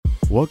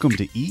Welcome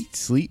to Eat,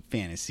 Sleep,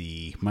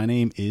 Fantasy. My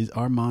name is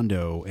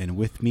Armando, and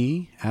with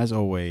me, as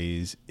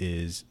always,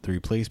 is the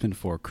replacement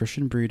for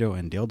Christian Burrito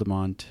and Dale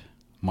DeMont,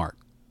 Mark.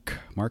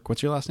 Mark,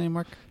 what's your last name,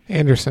 Mark?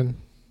 Anderson.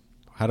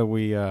 How do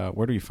we,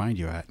 where do we find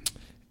you at?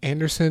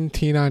 Anderson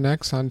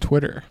T9X on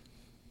Twitter.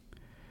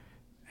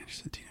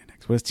 Anderson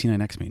T9X. What does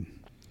T9X mean?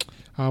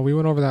 We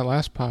went over that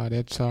last pod.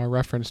 It's a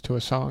reference to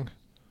a song.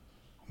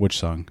 Which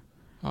song?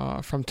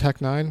 From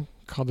Tech 9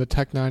 called the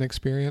Tech 9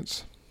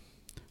 Experience.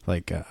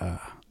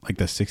 Like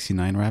the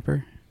 69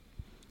 rapper?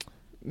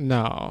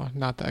 No,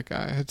 not that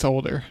guy. It's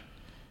older.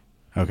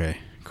 Okay,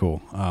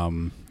 cool. Just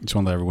want to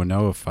let everyone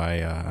know if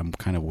I'm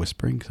kind of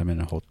whispering because I'm in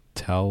a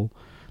hotel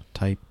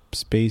type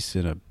space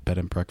in a bed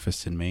and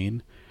breakfast in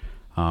Maine.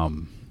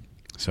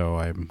 So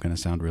I'm going to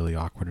sound really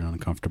awkward and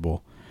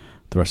uncomfortable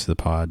the rest of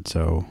the pod.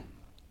 So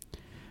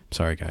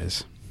sorry,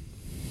 guys.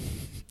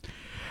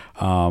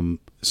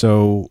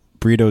 So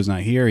Burrito's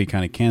not here. He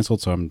kind of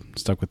canceled, so I'm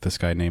stuck with this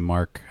guy named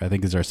Mark. I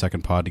think this is our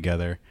second pod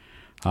together.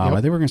 Yep.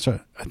 I think we're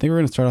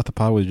gonna start off the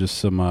pod with just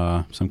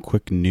some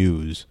quick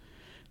news.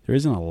 There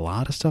isn't a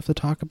lot of stuff to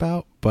talk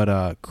about,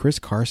 but Chris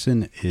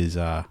Carson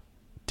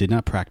did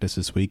not practice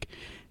this week,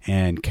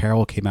 and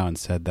Carroll came out and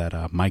said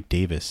that Mike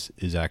Davis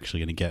is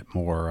actually going to get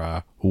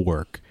more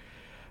work.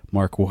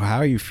 Mark, well, how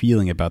are you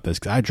feeling about this?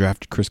 Because I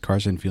drafted Chris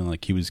Carson feeling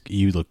like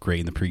he looked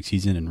great in the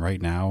preseason, and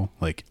right now,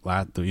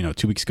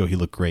 2 weeks ago he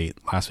looked great.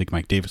 Last week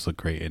Mike Davis looked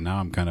great, and now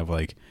I'm kind of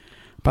like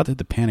about to hit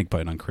the panic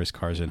button on Chris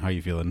Carson. How are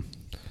you feeling?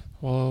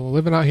 Well,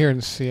 living out here in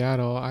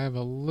Seattle, I have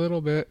a little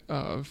bit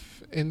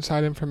of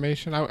inside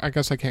information. I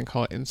guess I can't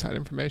call it inside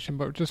information,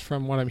 but just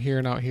from what I'm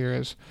hearing out here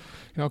is,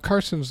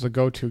 Carson's the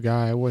go-to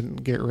guy. I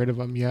wouldn't get rid of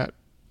him yet.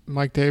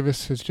 Mike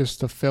Davis is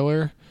just a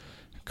filler.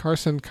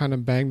 Carson kind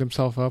of banged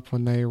himself up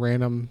when they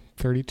ran him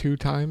 32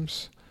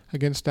 times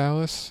against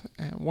Dallas.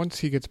 And once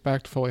he gets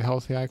back to fully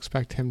healthy, I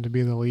expect him to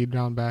be the lead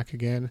down back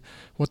again.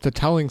 What the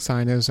telling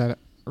sign is that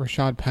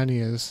Rashad Penny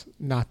is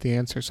not the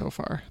answer so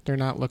far. They're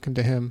not looking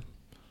to him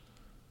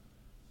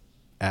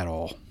at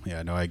all.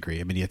 Yeah, no, I agree.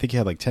 I mean, I think he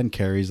had like 10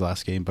 carries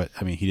last game, but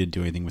I mean, he didn't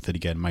do anything with it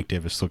again. Mike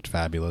Davis looked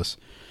fabulous.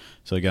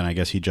 So again, I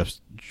guess he just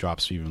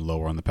drops even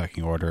lower on the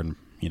pecking order. And,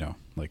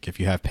 if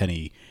you have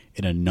Penny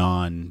in a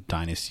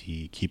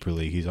non-dynasty keeper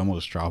league, he's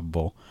almost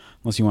droppable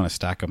unless you want to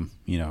stack him,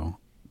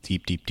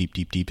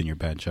 deep in your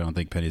bench. I don't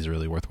think Penny's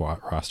really worth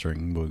rostering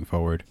moving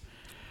forward.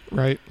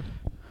 Right.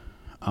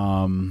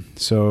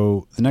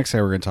 So the next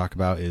guy we're going to talk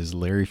about is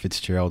Larry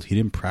Fitzgerald. He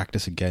didn't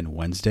practice again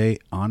Wednesday.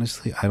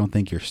 Honestly, I don't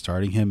think you're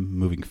starting him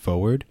moving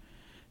forward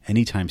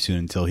anytime soon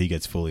until he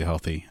gets fully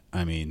healthy.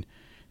 I mean,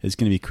 it's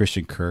going to be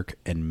Christian Kirk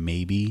and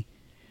maybe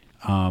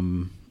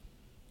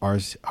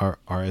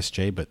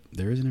RSJ, but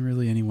there isn't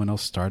really anyone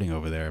else starting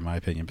over there, in my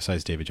opinion,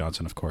 besides David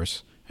Johnson, of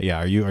course. Yeah,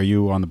 are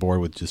you on the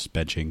board with just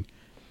benching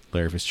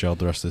Larry Fitzgerald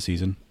the rest of the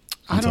season?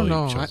 I don't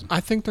know.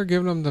 I think they're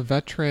giving him the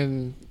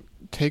veteran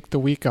take the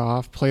week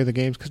off, play the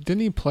games, because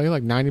didn't he play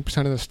like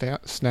 90% of the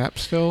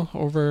snaps still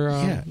over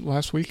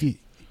last week?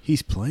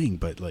 He's playing,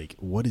 but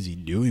what is he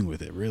doing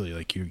with it? Really,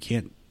 you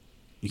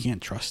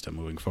can't trust him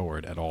moving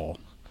forward at all.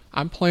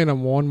 I'm playing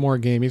him one more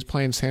game. He's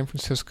playing San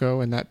Francisco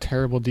and that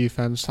terrible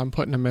defense. I'm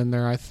putting him in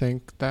there. I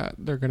think that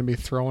they're going to be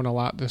throwing a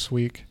lot this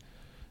week,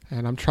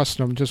 and I'm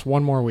trusting him just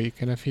one more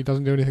week. And if he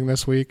doesn't do anything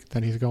this week,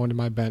 then he's going to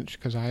my bench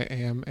because I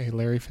am a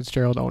Larry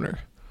Fitzgerald owner.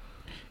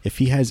 If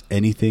he does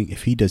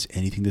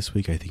anything this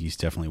week, I think he's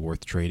definitely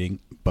worth trading.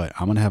 But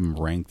I'm going to have him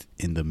ranked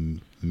in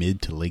the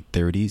mid to late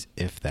 30s,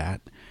 if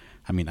that.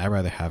 I mean, I'd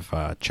rather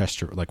have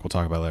Chester, we'll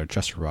talk about later,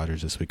 Chester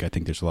Rogers this week. I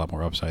think there's a lot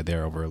more upside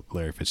there over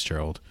Larry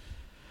Fitzgerald.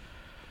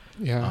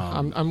 Yeah,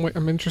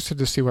 I'm interested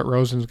to see what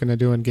Rosen's going to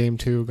do in Game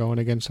 2 going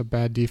against a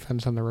bad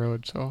defense on the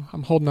road. So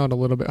I'm holding out a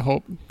little bit of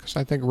hope because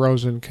I think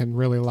Rosen can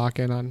really lock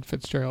in on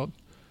Fitzgerald.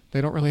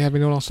 They don't really have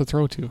anyone else to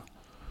throw to.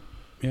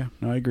 Yeah,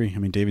 no, I agree. I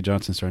mean, David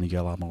Johnson's starting to get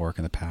a lot more work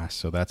in the pass,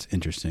 so that's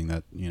interesting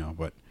that,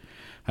 but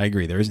I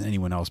agree. There isn't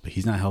anyone else, but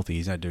he's not healthy.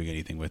 He's not doing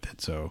anything with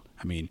it. So,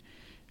 I mean,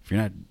 if you're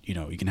not,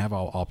 you can have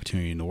all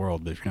opportunity in the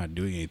world, but if you're not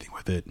doing anything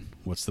with it,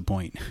 what's the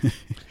point?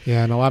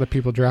 Yeah, and a lot of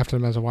people drafted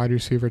him as a wide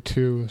receiver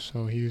too,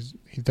 so he's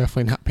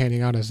definitely not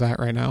panning out as that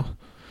right now.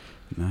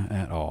 Not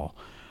at all.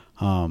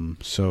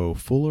 So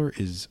Fuller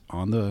is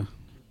on the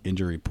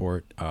injury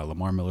report.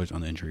 Lamar Miller's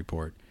on the injury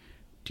report.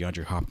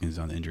 DeAndre Hopkins is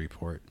on the injury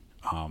report.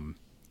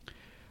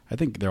 I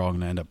think they're all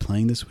going to end up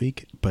playing this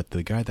week, but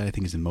the guy that I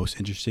think is the most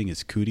interesting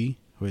is Cootie.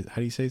 How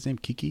do you say his name?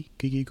 Kiki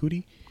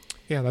Cootie?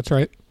 Yeah, that's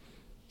right.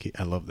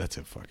 That's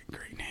a fucking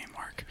great name,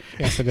 Mark.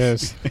 Yes, it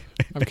is.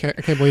 I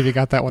can't believe you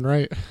got that one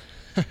right.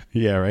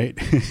 Yeah, right.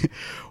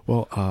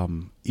 Well,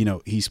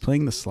 he's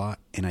playing the slot,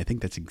 and I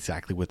think that's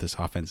exactly what this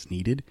offense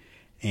needed.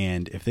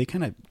 And if they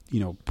kind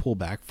of, pull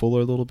back Fuller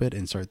a little bit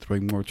and start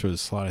throwing more to the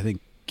slot, I think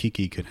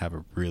Kiki could have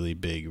a really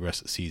big rest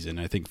of the season.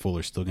 I think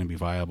Fuller's still going to be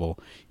viable,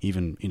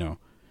 even,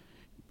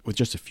 with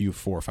just a few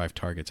 4 or 5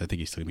 targets. I think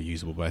he's still going to be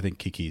usable, but I think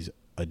Kiki's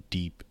a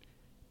deep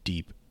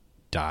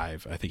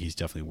dive. I think he's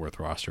definitely worth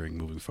rostering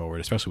moving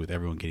forward, especially with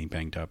everyone getting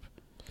banged up.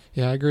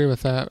 Yeah, I agree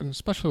with that, and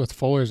especially with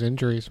Fuller's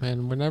injuries,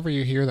 man. Whenever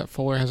you hear that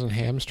Fuller has a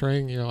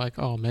hamstring, you're like,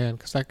 oh man,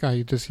 because that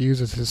guy just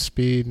uses his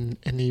speed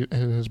and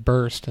his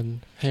burst,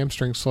 and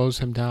hamstring slows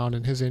him down.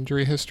 And his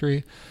injury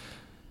history,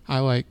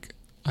 I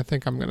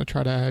think I'm gonna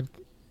try to add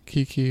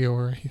Kiki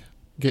or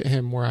get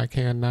him where I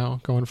can now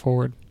going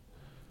forward.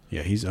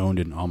 Yeah, he's owned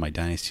in all my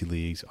dynasty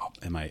leagues,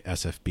 in my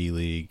SFB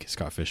league,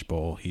 Scott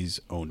Fishbowl. He's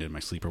owned in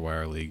my sleeper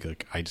wire league.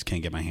 Like, I just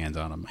can't get my hands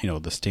on him.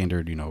 The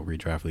standard,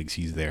 redraft leagues,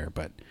 he's there,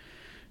 but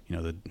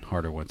the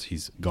harder ones,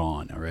 he's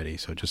gone already.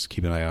 So just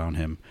keep an eye out on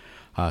him.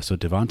 So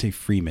Devontae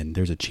Freeman,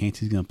 there's a chance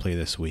he's going to play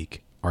this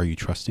week. Are you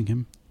trusting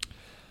him?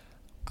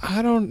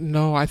 I don't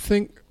know. I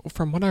think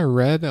from what I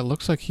read, it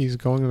looks like he's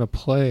going to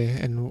play,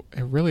 and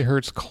it really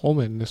hurts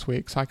Coleman this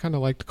week. So I kind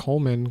of liked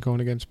Coleman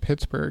going against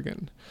Pittsburgh,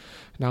 and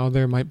now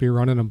they might be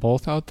running them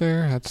both out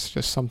there. That's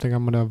just something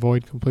I'm going to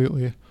avoid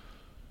completely.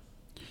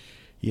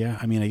 Yeah,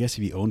 I mean, I guess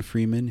if you own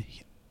Freeman,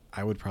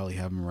 I would probably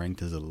have him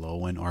ranked as a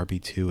low-end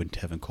RB2 and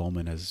Tevin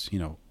Coleman as,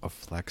 a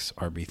flex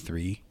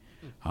RB3.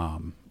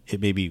 It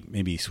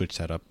maybe switch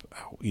that up,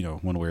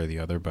 one way or the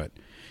other. But,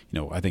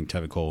 I think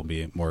Tevin Cole will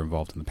be more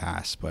involved in the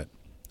pass. But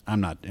I'm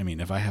not. I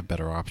mean, if I have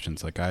better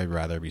options, like I'd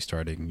rather be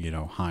starting,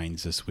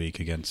 Hines this week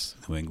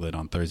against New England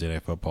on Thursday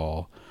Night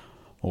Football,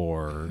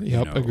 or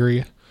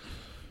agree.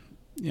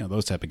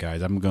 Those type of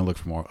guys. I'm going to look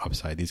for more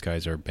upside. These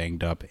guys are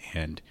banged up,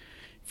 and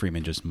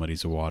Freeman just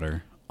muddies the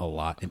water a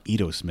lot. And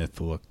Ito Smith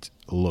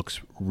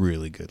looks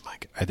really good.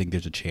 Like, I think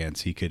there's a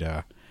chance he could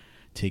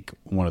take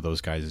one of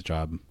those guys'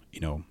 job.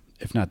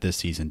 If not this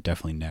season,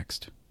 definitely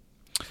next.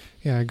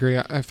 Yeah, I agree.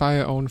 If I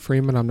own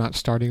Freeman, I'm not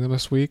starting them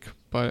this week.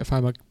 But if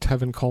I'm a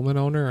Tevin Coleman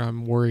owner,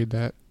 I'm worried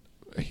that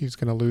he's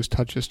going to lose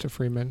touches to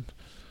Freeman.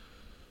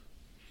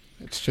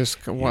 It's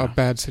just a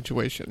bad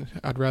situation.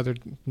 I'd rather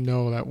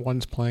know that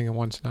one's playing and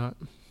one's not.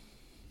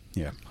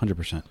 Yeah,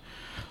 100%.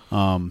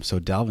 So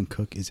Dalvin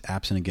Cook is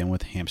absent again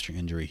with hamstring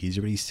injury. He's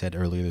already said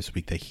earlier this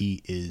week that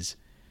he is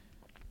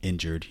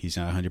injured. He's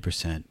not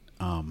 100%.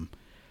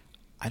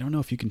 I don't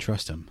know if you can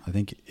trust him. I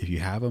think if you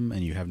have him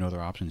and you have no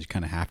other options, you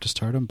kind of have to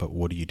start him. But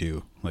what do you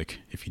do? Like,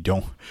 if you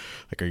don't,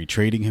 are you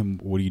trading him?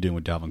 What are you doing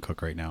with Dalvin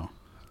Cook right now?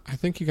 I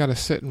think you got to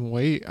sit and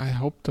wait. I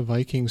hope the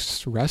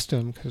Vikings rest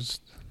him because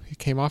he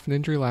came off an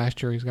injury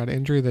last year. He's got an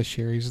injury this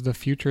year. He's the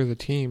future of the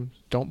team.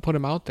 Don't put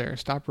him out there.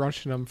 Stop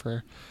rushing him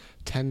for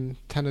 10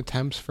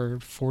 attempts for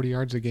 40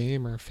 yards a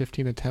game or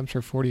 15 attempts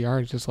for 40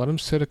 yards. Just let him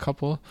sit a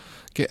couple,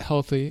 get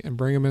healthy, and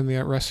bring him in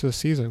the rest of the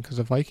season because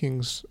the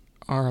Vikings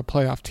are a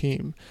playoff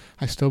team.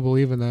 I still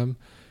believe in them,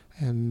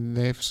 and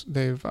they've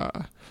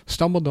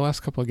stumbled the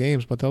last couple of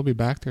games, but they'll be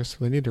back there, so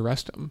they need to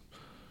rest him.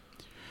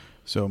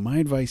 So my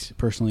advice,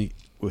 personally,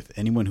 with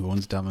anyone who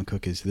owns Dalvin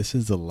Cook is this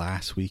is the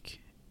last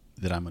week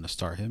that I'm going to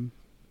start him,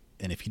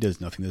 and if he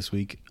does nothing this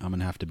week, I'm going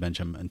to have to bench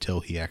him until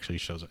he actually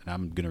shows up. And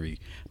I'm going to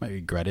might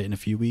regret it in a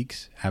few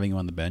weeks having him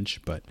on the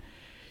bench, but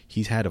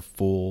he's had a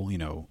full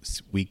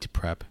week to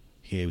prep.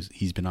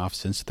 He's been off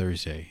since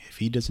Thursday. If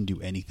he doesn't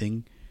do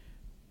anything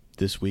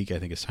this week, I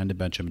think it's time to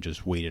bench him and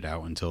just wait it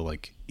out until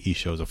he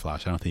shows a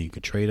flash. I don't think you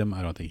could trade him.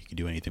 I don't think you could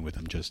do anything with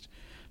him. Just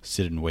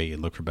sit and wait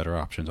and look for better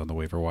options on the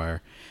waiver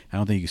wire. I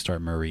don't think you can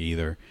start Murray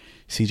either.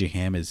 CJ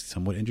Ham is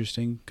somewhat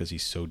interesting because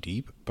he's so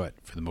deep, but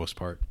for the most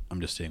part, I'm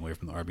just staying away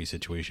from the RB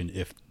situation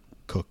if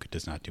Cook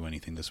does not do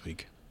anything this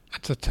week.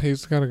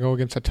 He's got to go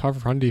against a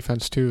tough run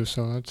defense too,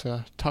 so it's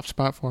a tough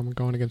spot for him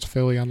going against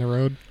Philly on the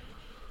road.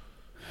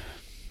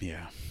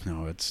 Yeah,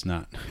 no, it's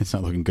not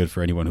looking good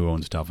for anyone who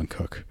owns Dalvin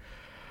Cook.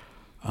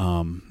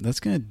 That's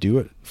going to do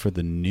it for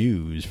the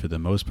news for the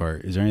most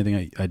part. Is there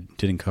anything I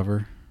didn't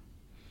cover?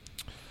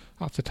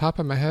 Off the top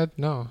of my head,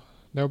 no.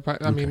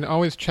 I mean,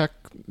 always check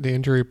the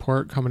injury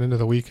report coming into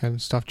the weekend.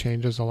 Stuff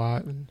changes a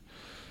lot. And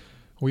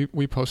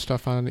we post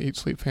stuff on Eat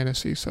Sleep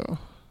Fantasy, so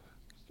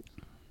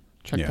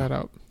check that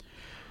out.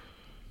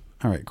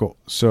 All right, cool.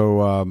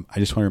 So I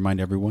just want to remind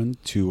everyone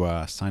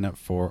to sign up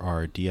for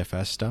our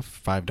DFS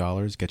stuff.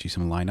 $5 get you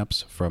some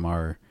lineups from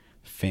our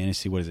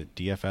fantasy. What is it?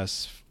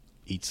 DFS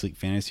Eat Sleep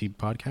Fantasy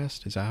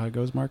podcast. Is that how it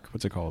goes, Mark?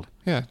 What's it called?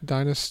 Yeah,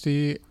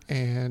 Dynasty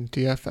and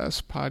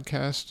DFS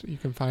podcast. You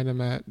can find them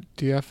at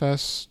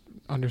DFS_ESF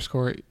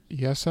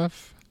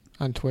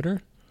on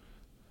Twitter.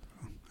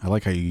 I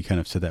like how you kind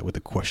of said that with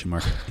a question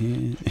mark.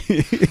 I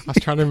was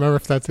trying to remember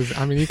if that's his.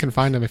 I mean, you can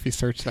find them if you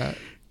search that.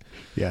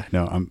 Yeah,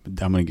 no, I'm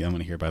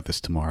gonna hear about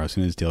this tomorrow. As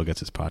soon as Dale gets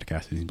his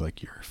podcast, he's be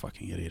like, "You're a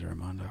fucking idiot,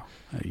 Armando.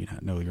 How do you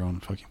not know your own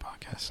fucking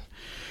podcast?"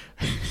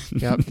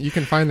 Yep, you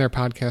can find their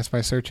podcast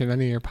by searching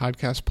any of your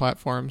podcast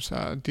platforms.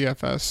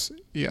 DFS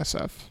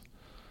ESF.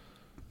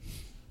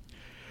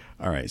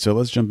 All right, so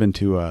let's jump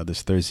into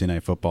this Thursday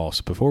Night Football.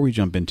 So before we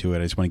jump into it,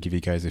 I just want to give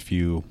you guys a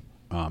few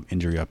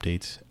injury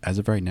updates. As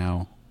of right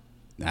now,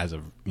 it's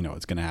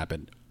going to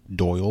happen.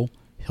 Doyle,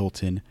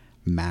 Hilton,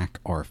 Mack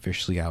are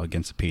officially out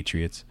against the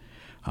Patriots.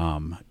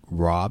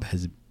 Rob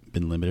has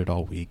been limited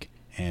all week,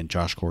 and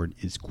Josh Gordon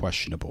is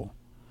questionable.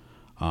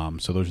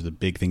 So those are the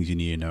big things you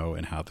need to know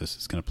and how this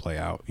is going to play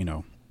out.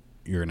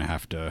 You're going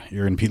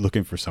to be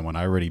looking for someone.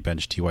 I already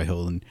benched T.Y.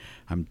 Hilton.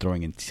 I'm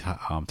throwing in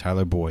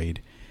Tyler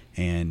Boyd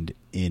And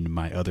in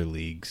my other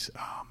leagues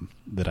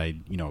that I,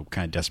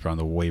 kind of desperate on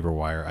the waiver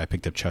wire, I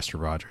picked up Chester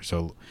Rogers.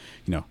 So,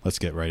 let's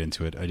get right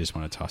into it. I just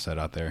want to toss that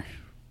out there.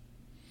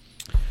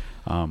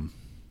 Go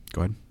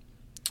ahead.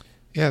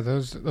 Yeah,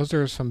 those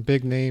are some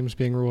big names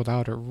being ruled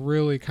out. It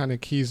really kind of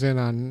keys in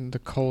on the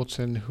Colts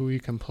and who you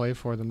can play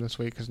for them this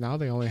week, because now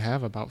they only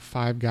have about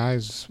 5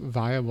 guys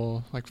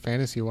viable, like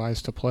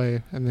fantasy-wise, to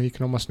play, and then you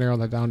can almost narrow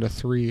that down to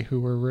 3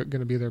 who are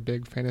going to be their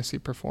big fantasy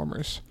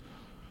performers.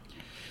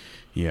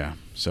 Yeah.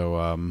 So,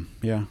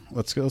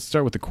 let's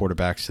start with the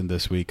quarterbacks. And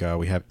this week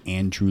we have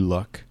Andrew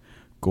Luck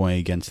going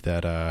against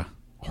that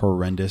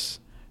horrendous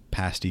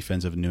pass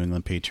defense of New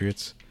England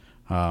Patriots.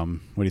 What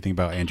do you think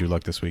about Andrew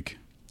Luck this week?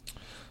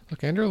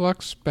 Look, Andrew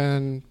Luck's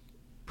been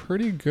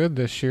pretty good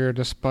this year,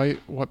 despite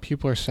what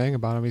people are saying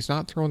about him. He's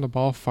not throwing the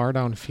ball far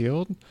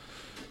downfield,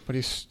 but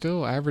he's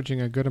still averaging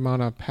a good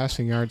amount of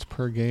passing yards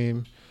per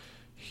game.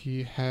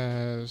 He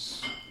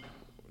has,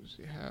 what does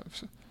he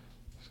have?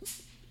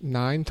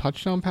 9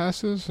 touchdown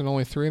passes and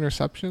only 3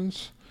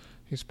 interceptions.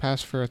 He's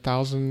passed for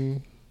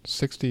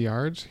 1,060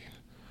 yards.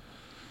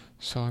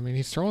 So,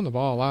 he's throwing the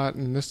ball a lot,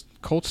 and this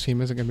Colts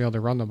team isn't going to be able to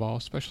run the ball,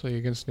 especially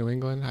against New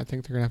England. I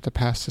think they're going to have to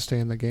pass to stay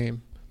in the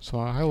game. So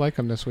I like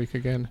him this week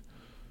again.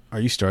 Are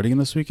you starting him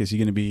this week? Is he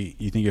going to be,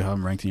 you think you'll have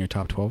him ranked in your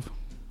top 12?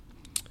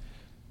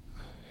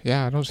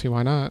 Yeah, I don't see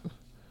why not.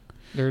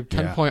 They're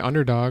 10-point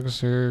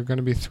underdogs. They're going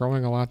to be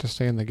throwing a lot to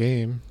stay in the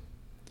game.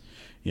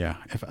 Yeah.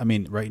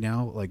 Right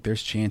now,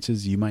 there's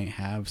chances you might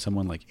have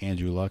someone like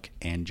Andrew Luck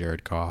and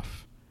Jared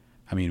Goff.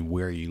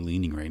 Where are you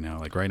leaning right now?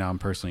 Right now,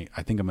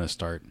 I think I'm going to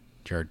start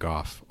Jared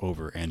Goff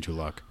over Andrew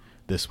Luck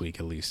this week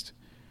at least.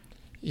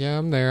 Yeah,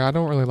 I'm there. I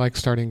don't really like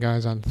starting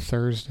guys on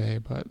Thursday,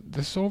 but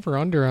this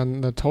over-under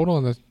on the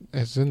total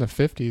is in the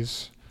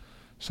 50s,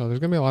 so there's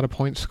going to be a lot of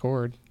points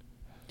scored.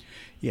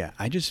 Yeah,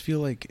 I just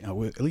feel like, at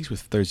least with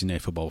Thursday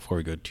Night Football, before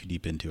we go too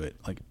deep into it,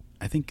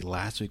 I think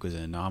last week was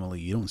an anomaly.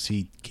 You don't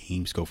see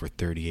games go for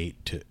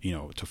 38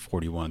 to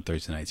 41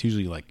 Thursday night. It's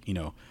usually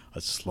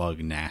a slug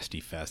nasty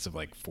fest of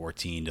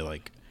 14 to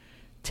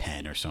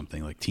 10 or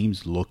something.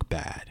 Teams look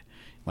bad.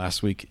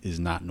 Last week is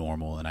not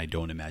normal, and I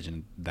don't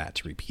imagine that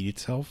to repeat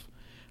itself.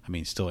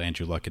 Still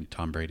Andrew Luck and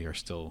Tom Brady are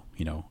still,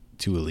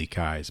 2 elite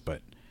guys,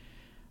 but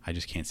I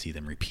just can't see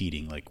them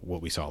repeating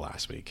what we saw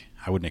last week.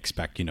 I wouldn't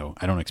expect, I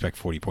don't expect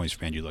 40 points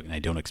from Andrew Luck, and I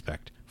don't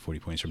expect 40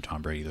 points from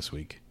Tom Brady this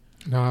week.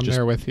 No, I'm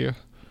there with you.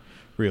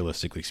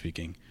 Realistically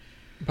speaking.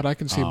 But I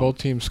can see both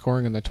teams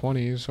scoring in the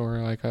 20s or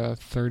a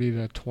 30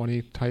 to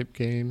 20 type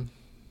game,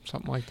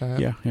 something like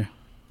that. Yeah.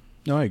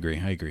 No, I agree.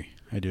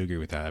 I do agree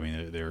with that.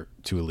 They're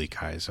 2 elite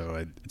guys,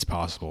 so it's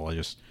possible. I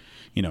just,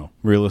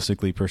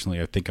 realistically, personally,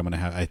 I think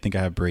I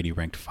have Brady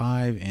ranked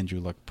 5,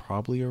 Andrew Luck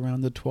probably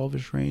around the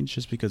 12-ish range,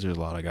 just because there's a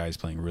lot of guys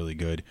playing really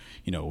good,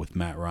 with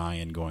Matt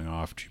Ryan going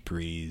off, Drew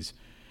Brees,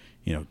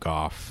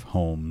 Goff,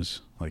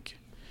 Holmes.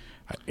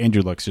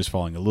 Andrew Luck's just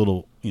falling a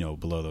little,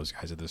 below those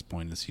guys at this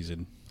point in the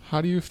season.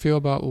 How do you feel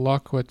about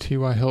Luck with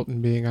T.Y. Hilton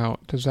being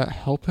out? Does that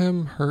help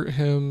him, hurt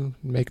him,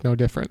 make no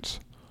difference?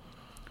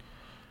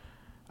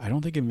 I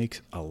don't think it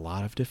makes a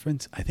lot of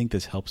difference. I think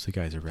this helps the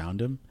guys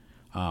around him.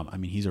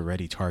 He's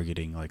already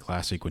targeting,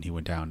 last week when he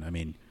went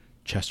down.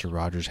 Chester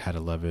Rogers had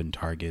 11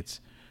 targets.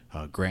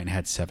 Grant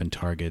had 7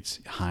 targets.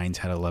 Hines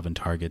had 11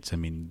 targets.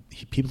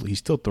 He's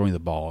still throwing the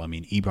ball.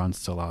 Ebron's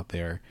still out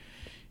there.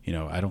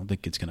 I don't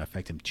think it's going to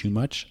affect him too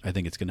much. I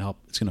think it's going to help.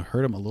 It's going to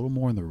hurt him a little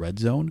more in the red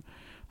zone.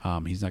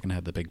 He's not going to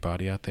have the big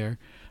body out there.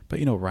 But,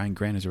 Ryan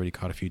Grant has already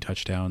caught a few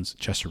touchdowns.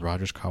 Chester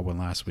Rogers caught one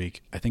last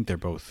week. I think they're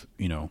both,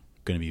 going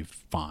to be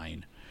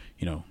fine.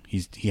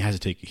 He's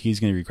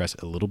going to regress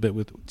a little bit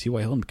with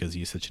T.Y. Hilton because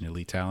he's such an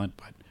elite talent.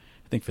 But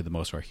I think for the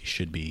most part, he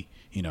should be,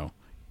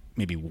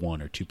 maybe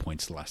 1 or 2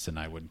 points less than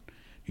I would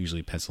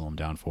usually pencil him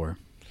down for.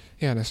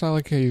 Yeah, and it's not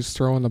like he's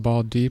throwing the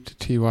ball deep to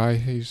T.Y.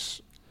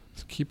 He's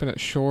keeping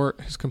it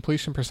short. His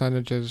completion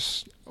percentage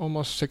is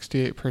almost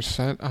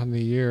 68% on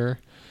the year.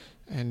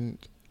 And,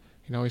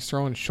 he's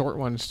throwing short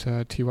ones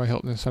to T.Y.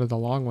 Hilton instead of the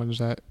long ones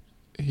that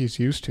he's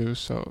used to.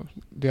 So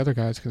the other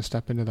guys can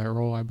step into that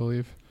role, I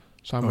believe.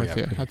 So I'm with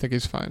you. I think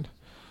he's fine.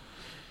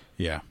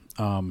 Yeah.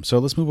 So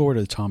let's move over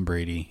to Tom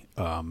Brady.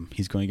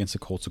 He's going against the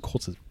Colts. The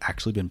Colts have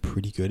actually been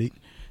pretty good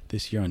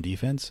this year on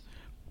defense,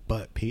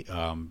 but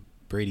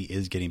Brady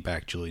is getting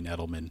back Julian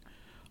Edelman,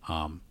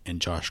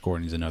 and Josh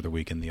Gordon is another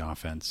week in the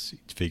offense,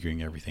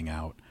 figuring everything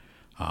out.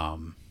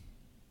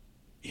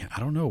 I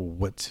don't know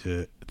what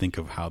to think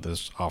of how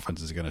this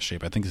offense is going to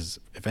shape. I think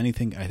if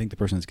anything, I think the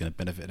person that's going to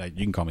benefit.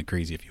 You can call me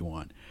crazy if you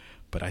want,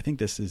 but I think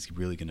this is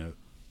really going to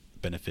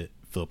benefit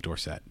Philip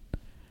Dorsett.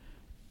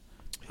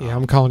 Yeah,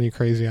 I'm calling you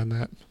crazy on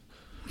that.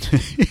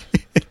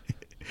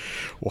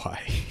 Why?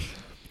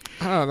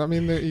 I don't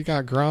know. You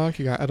got Gronk,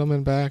 you got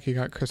Edelman back, you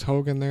got Chris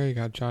Hogan there, you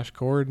got Josh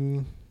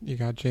Gordon, you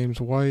got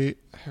James White.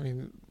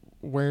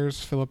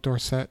 Where's Philip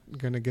Dorsett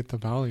going to get the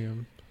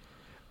volume?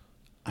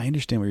 I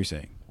understand what you're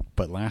saying,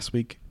 but last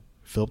week,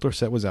 Philip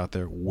Dorsett was out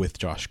there with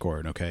Josh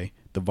Gordon, okay?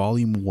 The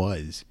volume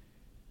was,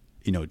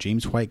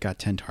 James White got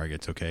 10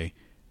 targets, okay?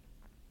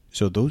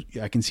 So those,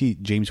 I can see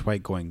James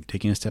White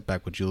taking a step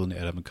back with Julian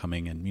Edelman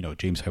coming, and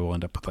James White will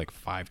end up with like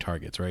 5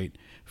 targets, right?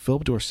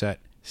 Philip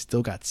Dorsett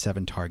still got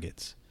 7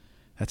 targets.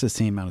 That's the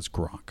same amount as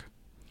Gronk.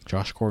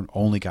 Josh Gordon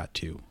only got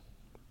 2.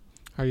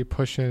 Are you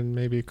pushing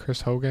maybe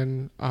Chris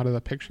Hogan out of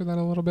the picture then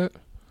a little bit?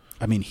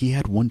 I mean, he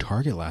had 1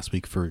 target last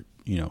week for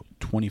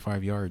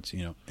 25 yards,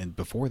 and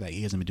before that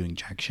he hasn't been doing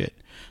jack shit.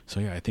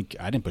 So yeah, I think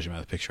I didn't push him out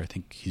of the picture. I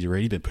think he's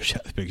already been pushed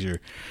out of the picture.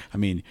 I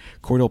mean,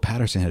 Cordell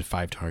Patterson had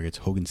 5 targets.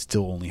 Hogan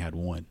still only had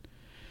 1.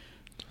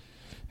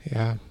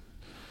 Yeah.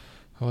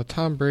 Well,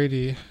 Tom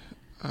Brady,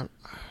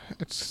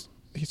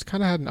 he's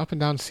kind of had an up and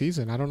down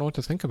season. I don't know what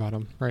to think about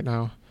him right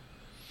now.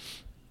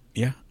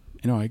 Yeah,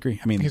 I agree.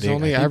 I mean, he's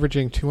only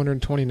averaging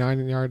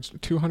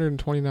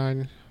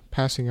 229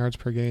 passing yards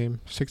per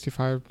game,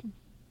 65%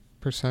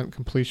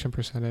 completion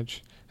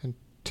percentage, and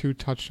 2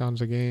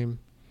 touchdowns a game.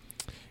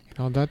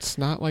 That's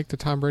not like the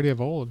Tom Brady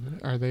of old.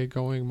 Are they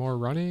going more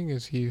running?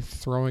 Is he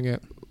throwing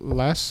it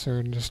less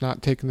or just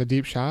not taking the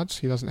deep shots?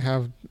 He doesn't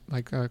have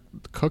like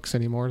Cooks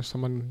anymore,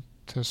 someone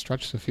to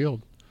stretch the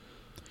field.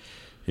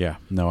 Yeah,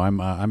 no,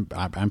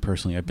 I'm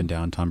personally, I've been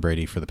down Tom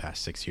Brady for the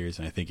past 6 years,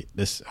 and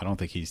I don't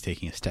think he's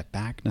taking a step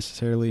back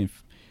necessarily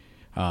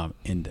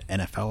in the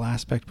NFL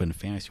aspect, but in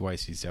fantasy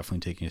wise, he's definitely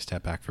taking a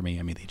step back for me.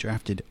 I mean, they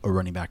drafted a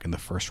running back in the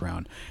first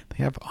round.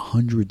 They have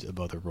hundreds of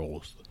other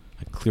roles.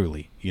 Like,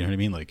 clearly, you know what I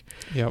mean? Like,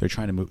 yep. They're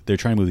trying to move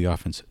the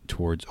offense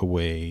towards a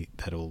way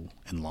that'll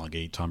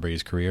elongate Tom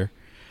Brady's career.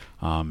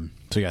 So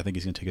yeah, I think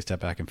he's going to take a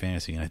step back in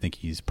fantasy, and I think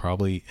he's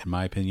probably, in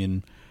my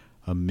opinion,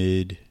 a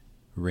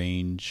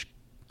mid-range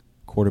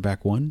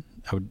quarterback 1.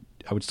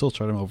 I would still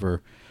start him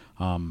over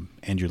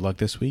Andrew Luck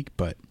this week,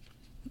 but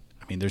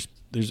I mean, there's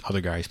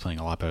other guys playing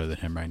a lot better than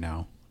him right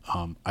now.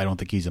 I don't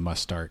think he's a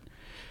must start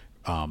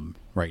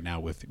right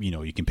now. With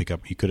you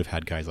could have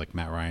had guys like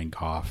Matt Ryan,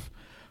 Goff,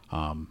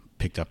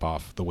 picked up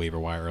off the waiver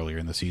wire earlier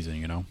in the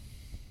season.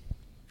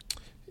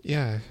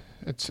 Yeah,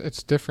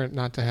 it's different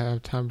not to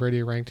have Tom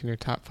Brady ranked in your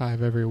top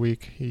 5 every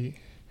week.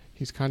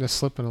 He's kind of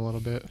slipping a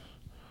little bit.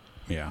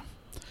 Yeah.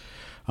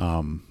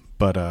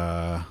 But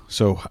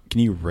so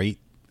can you rate?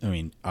 I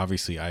mean,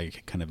 obviously, I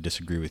kind of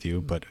disagree with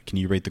you, but can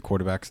you rate the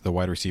quarterbacks, the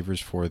wide receivers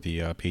for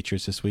the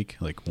Patriots this week?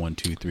 Like 1,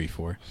 2, 3,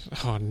 4.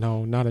 Oh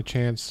no, not a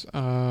chance.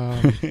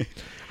 I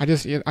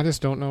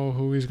just don't know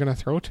who he's going to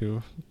throw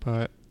to.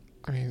 But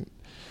I mean,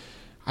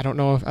 I don't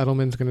know if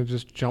Edelman's going to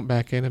just jump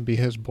back in and be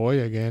his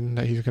boy again.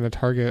 That he's going to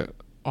target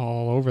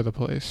all over the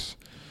place.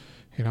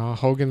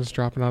 Hogan's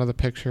dropping out of the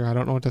picture. I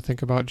don't know what to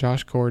think about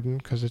Josh Gordon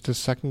because it's his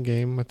second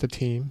game with the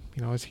team.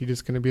 Is he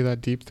just going to be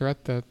that deep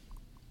threat that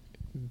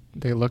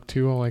they look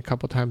to only a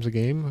couple times a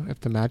game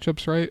if the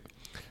matchup's right?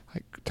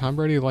 Like, Tom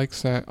Brady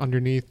likes that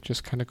underneath,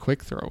 just kind of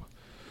quick throw.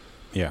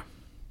 Yeah.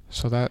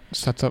 So that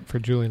sets up for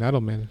Julian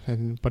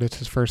Edelman, but it's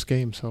his first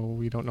game, so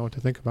we don't know what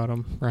to think about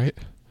him, right?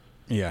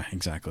 Yeah,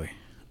 exactly.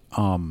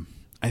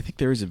 I think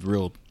there is a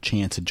real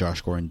chance that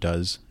Josh Gordon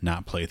does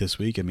not play this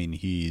week. I mean,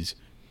 he's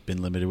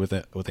been limited with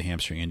a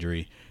hamstring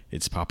injury.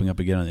 It's popping up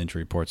again on the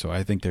injury report, so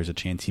I think there's a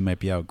chance he might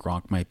be out.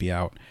 Gronk might be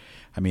out.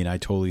 I mean, I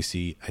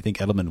think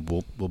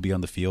Edelman will be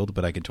on the field,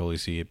 but I can totally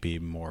see it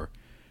being more,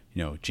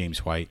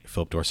 James White,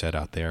 Philip Dorsett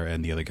out there,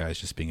 and the other guys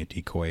just being a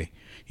decoy,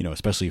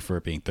 especially for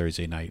it being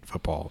Thursday night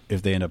football.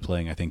 If they end up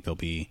playing, I think they'll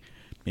be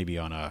maybe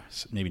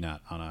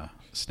not on a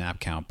snap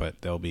count,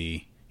 but they'll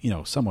be,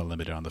 somewhat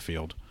limited on the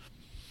field.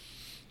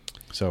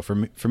 So for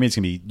me it's going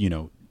to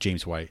be,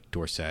 James White,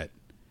 Dorsett,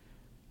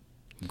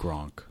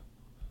 Gronk,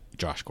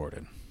 Josh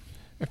Gordon.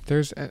 If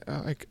there's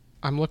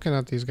I'm looking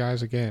at these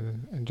guys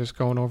again and just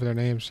going over their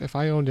names. If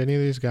I owned any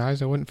of these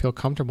guys, I wouldn't feel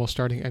comfortable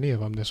starting any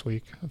of them this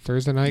week. A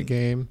Thursday night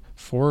game,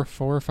 four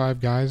or 5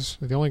 guys.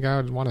 The only guy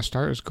I'd want to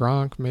start is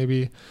Gronk.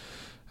 Maybe,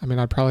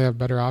 I'd probably have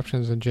better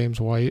options than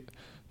James White.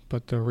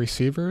 But the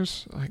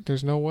receivers,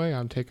 there's no way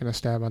I'm taking a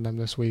stab on them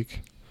this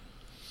week.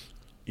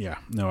 Yeah,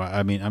 no,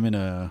 I'm in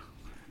a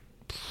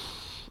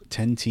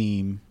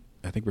 10-team.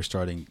 I think we're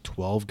starting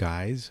 12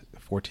 guys,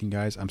 14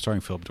 guys. I'm starting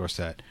Philip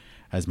Dorsett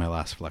as my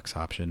last flex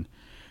option,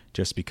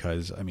 just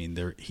because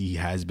he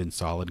has been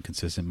solid,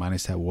 consistent.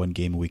 Minus that 1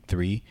 game in week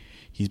 3,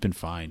 he's been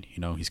fine.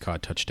 He's caught a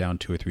touchdown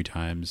 2 or 3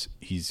 times.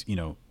 He's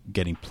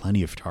getting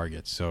plenty of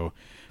targets. So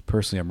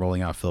personally, I'm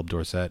rolling out Philip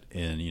Dorsett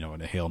in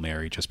a Hail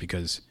Mary just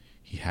because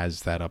he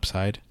has that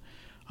upside.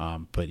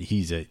 But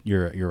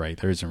you're right.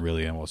 There isn't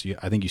really anyone else.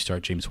 I think you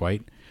start James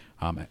White,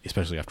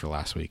 especially after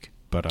last week.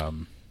 But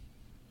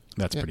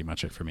that's pretty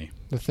much it for me.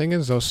 The thing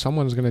is, though,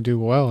 someone's going to do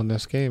well in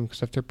this game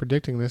because if they're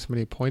predicting this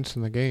many points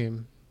in the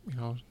game,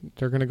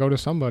 they're going to go to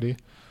somebody.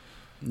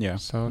 Yeah,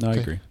 so I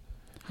agree.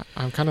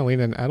 I'm kind of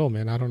leaning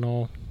Edelman. I don't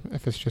know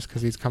if it's just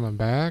because he's coming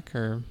back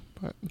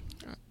but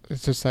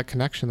it's just that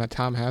connection that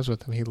Tom has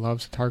with him. He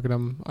loves to target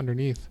him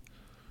underneath.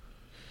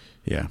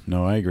 Yeah,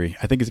 no, I agree.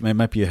 I think it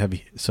might be a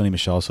heavy Sonny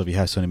Michel. So if you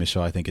have Sonny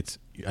Michel, I think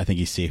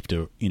he's safe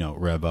to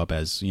rev up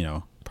as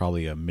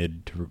probably a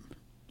mid to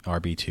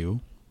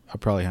RB2. I'll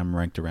probably have him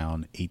ranked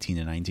around 18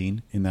 and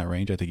 19 in that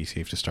range. I think he's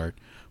safe to start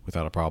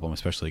without a problem,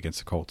 especially against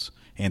the Colts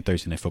and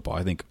Thursday Night Football.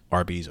 I think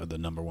RBs are the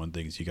number one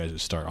things you guys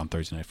would start on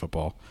Thursday Night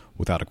Football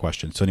without a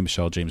question. Sonny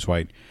Michel, James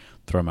White,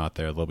 throw them out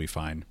there. They'll be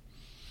fine.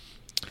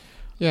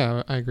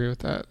 Yeah, I agree with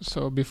that.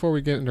 So before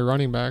we get into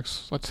running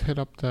backs, let's hit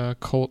up the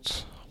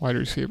Colts wide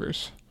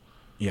receivers.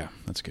 Yeah,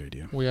 that's a good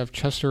idea. We have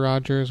Chester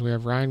Rogers, we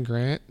have Ryan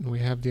Grant, and we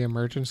have the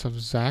emergence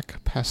of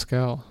Zach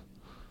Pascal.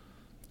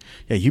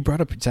 Yeah, you brought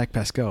up Zach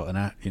Pascal,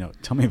 and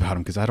tell me about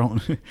him because I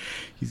don't.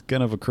 He's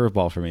kind of a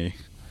curveball for me.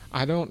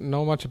 I don't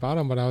know much about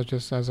him, but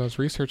as I was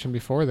researching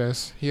before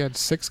this, he had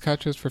 6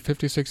 catches for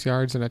 56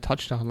 yards and a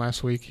touchdown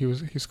last week.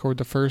 He scored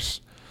the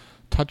first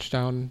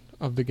touchdown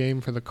of the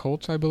game for the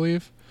Colts, I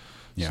believe.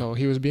 Yeah. So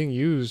he was being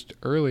used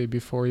early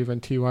before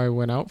even T.Y.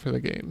 went out for the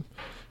game.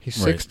 He's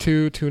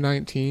 6'2",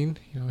 219.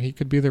 He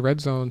could be the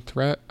red zone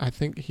threat. I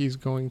think he's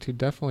going to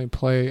definitely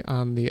play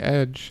on the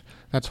edge.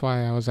 That's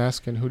why I was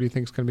asking, who do you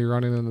think is going to be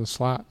running in the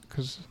slot?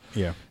 Because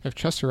if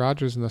Chester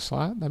Rogers in the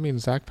slot, that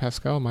means Zach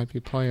Pascal might be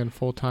playing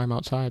full-time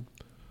outside.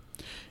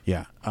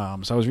 Yeah.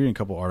 So I was reading a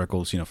couple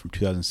articles, from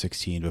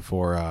 2016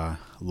 before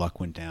Luck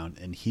went down,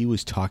 and he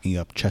was talking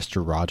up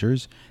Chester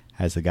Rogers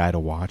as the guy to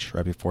watch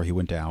right before he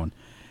went down.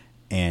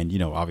 And,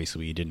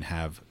 obviously we didn't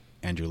have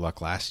Andrew Luck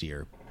last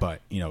year,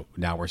 but,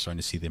 now we're starting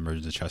to see the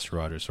emergence of Chester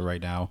Rogers. So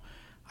right now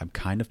I'm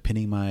kind of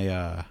pinning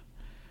my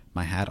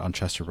my hat on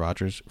Chester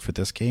Rogers for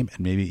this game and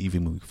maybe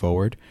even moving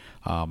forward.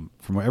 From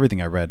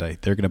everything I read,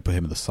 they're going to put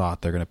him in the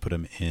slot. They're going to put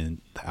him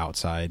in the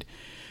outside.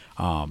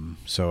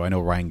 So I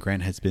know Ryan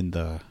Grant has been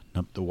the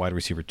wide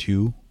receiver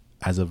 2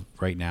 as of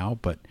right now,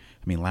 but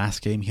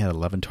last game he had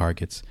 11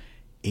 targets,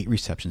 8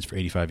 receptions for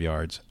 85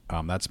 yards.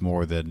 That's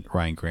more than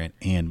Ryan Grant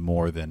and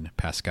more than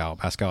Pascal.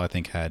 Pascal, I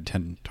think, had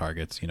 10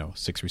 targets,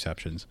 6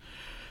 receptions.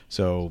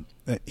 So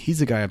he's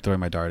the guy I'm throwing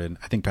my dart in.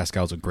 I think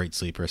Pascal's a great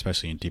sleeper,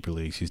 especially in deeper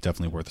leagues. He's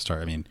definitely worth a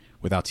start.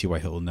 Without T.Y.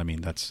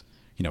 Hilton, that's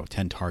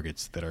 10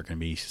 targets that are going to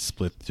be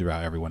split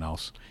throughout everyone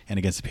else. And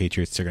against the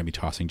Patriots, they're going to be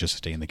tossing just to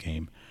stay in the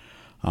game.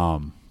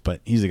 But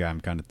he's the guy I'm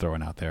kind of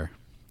throwing out there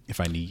if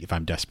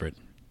I'm desperate.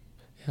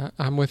 Yeah,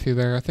 I'm with you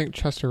there. I think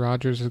Chester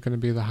Rogers is going to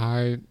be the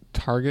high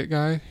target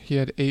guy. He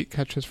had 8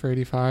 catches for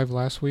 85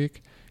 last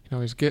week.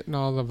 He's getting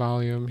all the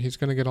volume. He's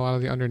going to get a lot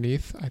of the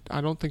underneath.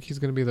 I don't think he's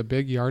going to be the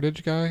big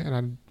yardage guy, and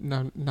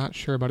I'm not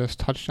sure about his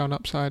touchdown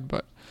upside,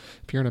 but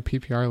if you're in a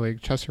PPR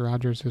league, Chester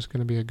Rogers is going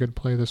to be a good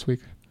play this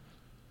week.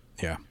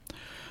 Yeah.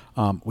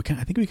 I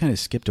think we kind of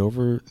skipped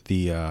over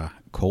the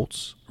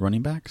Colts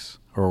running backs,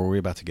 or were we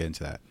about to get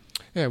into that?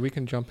 Yeah, we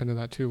can jump into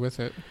that too with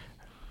it.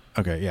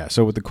 Okay, yeah.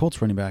 So with the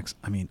Colts running backs,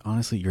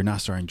 honestly, you're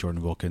not starting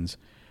Jordan Wilkins.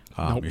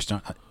 Nope.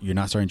 You're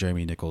not starting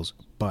Jeremy Nichols,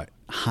 but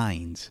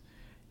Hines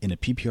in a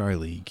PPR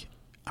league,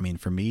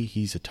 for me,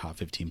 he's a top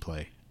 15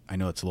 play. I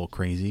know it's a little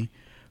crazy,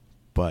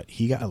 but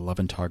he got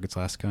 11 targets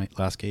last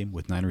game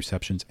with 9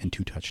 receptions and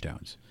 2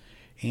 touchdowns.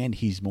 And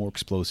he's more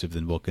explosive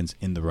than Wilkins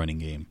in the running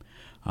game.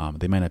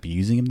 They might not be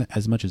using him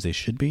as much as they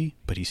should be,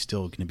 but he's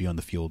still going to be on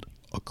the field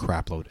a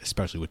crap load,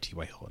 especially with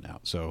T.Y. Hilton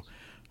out. So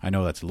I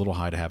know that's a little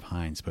high to have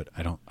Hines, but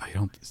I don't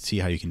see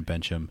how you can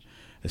bench him,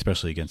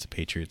 especially against the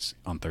Patriots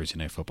on Thursday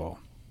Night Football.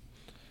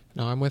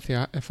 No, I'm with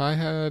you. If I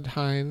had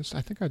Hines,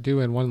 I think I do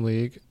in one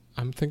league.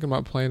 I'm thinking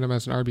about playing him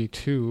as an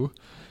RB2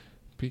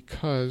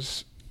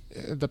 because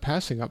the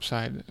passing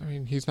upside.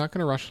 He's not going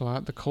to rush a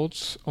lot. The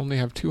Colts only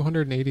have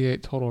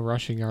 288 total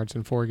rushing yards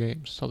in 4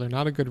 games, so they're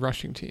not a good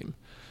rushing team.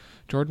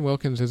 Jordan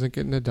Wilkins isn't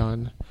getting it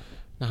done.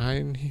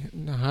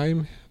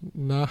 Naheem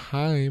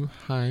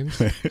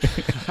Hines.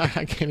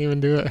 I can't even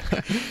do it.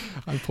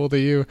 I pulled a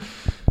U.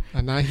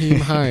 Naheem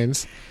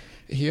Hines.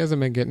 He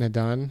hasn't been getting it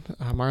done.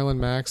 Marlon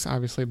Mack's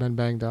obviously been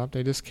banged up.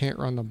 They just can't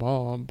run the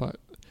ball. But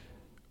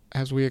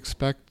as we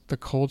expect the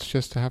Colts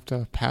just to have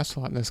to pass a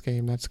lot in this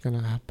game, that's going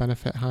to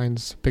benefit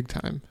Hines big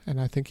time. And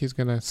I think he's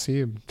going to see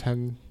him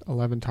 10,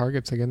 11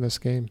 targets again this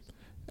game.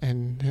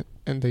 And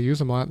they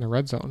use him a lot in the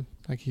red zone.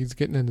 He's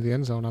getting into the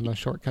end zone on those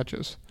short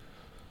catches.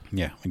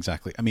 Yeah,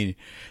 exactly.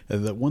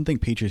 The one thing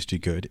Patriots do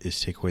good is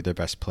take away their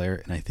best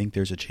player, and I think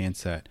there's a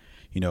chance that,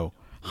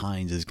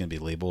 Hines is going to be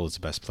labeled as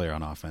the best player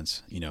on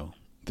offense.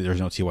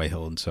 There's no T.Y.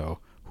 Hilton, so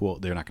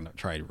they're not going to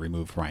try to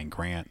remove Ryan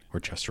Grant or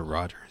Chester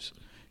Rogers.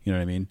 You know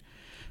what I mean?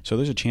 So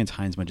there's a chance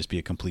Hines might just be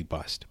a complete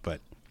bust,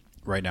 but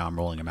right now I'm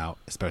rolling him out,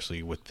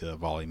 especially with the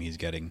volume he's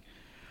getting.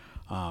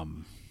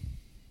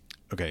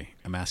 Okay,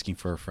 I'm asking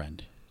for a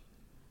friend.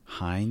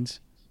 Hines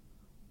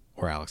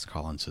or Alex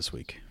Collins this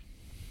week?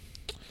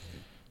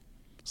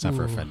 It's not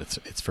for a friend.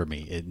 It's for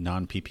me.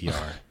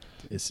 Non-PPR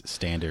is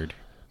standard.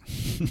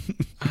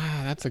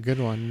 That's a good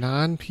one.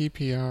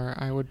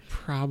 Non-PPR, I would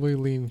probably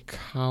lean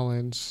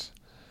Collins.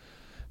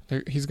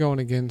 He's going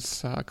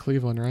against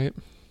Cleveland, right?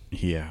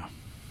 Yeah.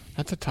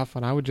 That's a tough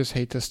one. I would just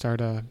hate to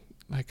start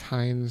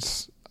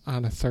Hines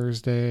on a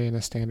Thursday in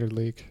a standard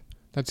league.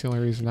 That's the only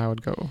reason I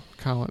would go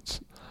Collins.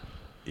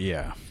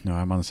 Yeah. No,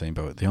 I'm on the same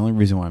boat. The only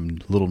reason why I'm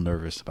a little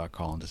nervous about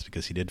Collins is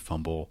because he did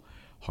fumble.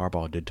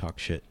 Harbaugh did talk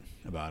shit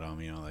about him,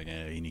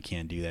 you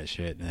can't do that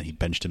shit. And then he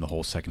benched him the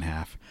whole second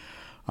half.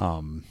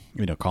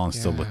 Collins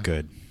still looked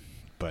good.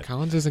 But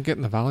Collins isn't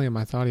getting the volume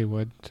I thought he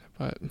would.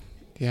 But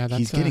yeah,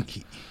 that's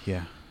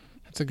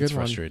a good one.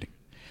 Frustrating.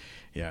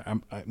 Yeah,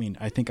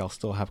 I think I'll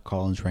still have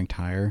Collins ranked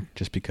higher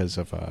just because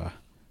of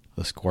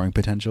the scoring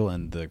potential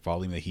and the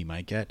volume that he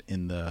might get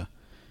in the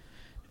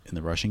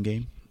rushing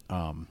game,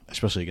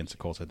 especially against the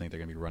Colts. I think they're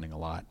going to be running a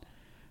lot.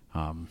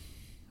 I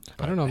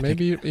don't know.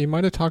 Maybe he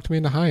might have talked me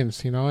into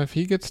Hines. If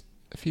he gets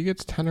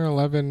 10 or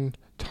 11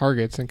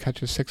 targets and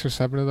catches 6 or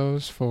 7 of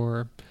those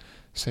for,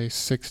 say,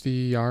 60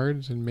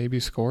 yards and maybe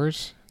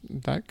scores,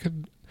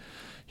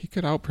 he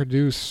could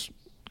outproduce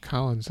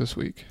Collins this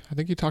week. I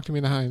think he talked to me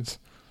into Hines.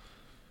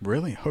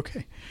 Really?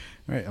 Okay.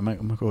 All right. I'm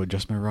gonna go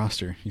adjust my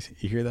roster.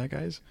 You hear that,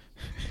 guys?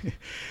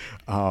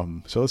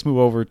 So let's move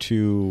over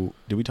to.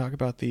 Did we talk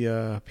about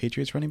the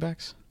Patriots running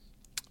backs?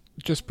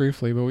 Just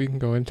briefly, but we can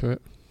go into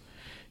it.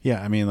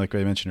 Yeah, like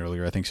I mentioned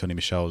earlier, I think Sony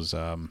Michel is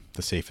the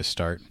safest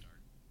start.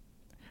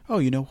 Oh,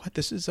 you know what?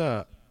 This is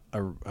a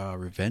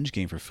revenge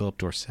game for Philip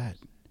Dorsett.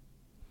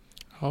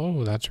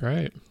 Oh, that's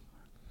right.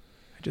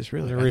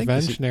 The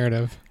revenge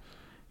narrative.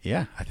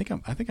 Yeah, I think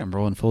I'm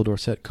rolling Phil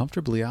Dorsett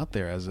comfortably out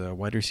there as a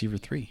wide receiver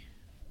 3.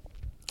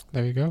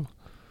 There you go.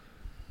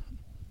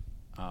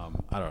 I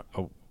don't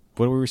know.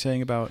 What were we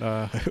saying about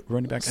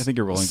running back? I think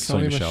you're rolling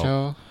Sony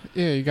Michel.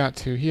 Yeah, you got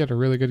to. He had a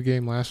really good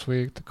game last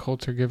week. The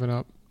Colts are giving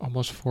up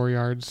almost 4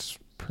 yards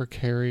per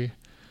carry.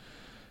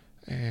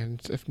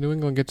 And if New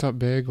England gets up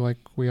big like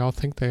we all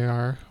think they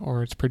are,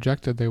 or it's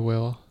projected they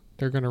will,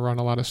 they're going to run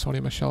a lot of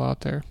Sony Michel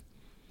out there.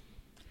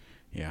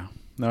 Yeah.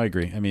 No, I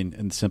agree.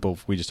 And simple,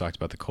 we just talked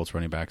about the Colts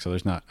running back, so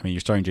there's not, you're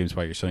starting James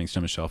White, you're starting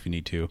Sony Michel if you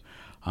need to.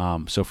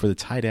 So for the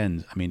tight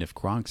ends, if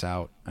Gronk's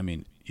out,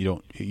 you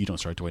don't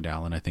start Dwayne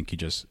Allen. I think you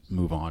just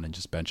move on and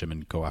just bench him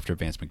and go after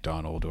Vance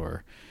McDonald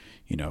or,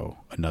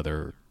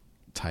 another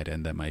tight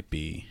end that might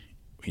be,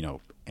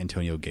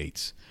 Antonio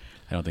Gates.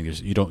 I don't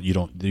think you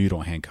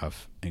don't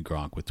handcuff and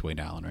Gronk with Dwayne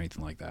Allen or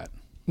anything like that.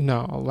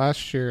 No,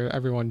 last year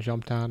everyone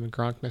jumped on, and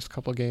Gronk missed a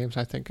couple games.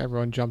 I think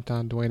everyone jumped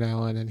on Dwayne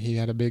Allen, and he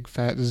had a big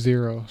fat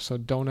 0. So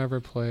don't ever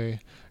play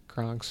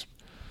Gronk's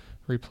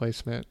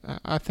replacement.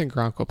 I think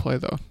Gronk will play,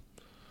 though.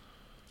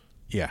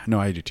 Yeah, no,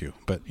 I do too.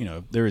 But,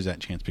 there is that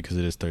chance because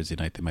it is Thursday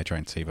night. They might try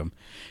and save him.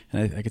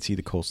 And I could see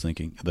the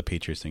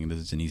Patriots thinking this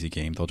is an easy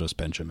game. They'll just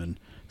bench him and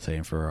say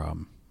him for,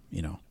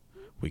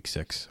 week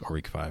 6 or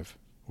week 5.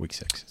 Week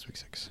 6. It's week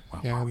 6.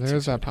 Wow, yeah, there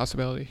is that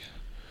possibility.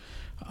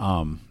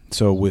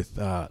 So with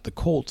the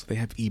Colts, they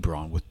have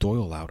Ebron. With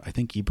Doyle out, I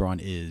think Ebron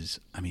is,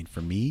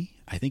 for me,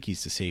 I think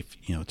he's the safe,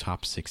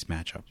 top 6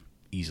 matchup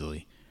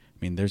easily.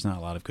 There's not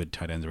a lot of good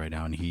tight ends right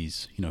now, and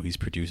he's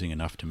producing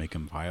enough to make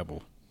him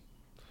viable.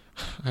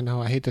 I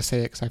know, I hate to say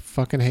it because I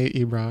fucking hate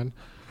Ebron.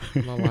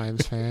 I'm a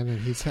Lions fan, and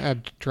he's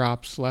had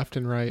drops left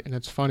and right, and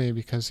it's funny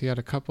because he had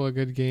a couple of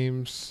good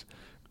games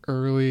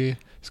early,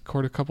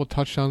 scored a couple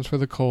touchdowns for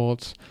the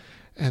Colts,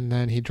 and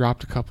then he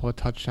dropped a couple of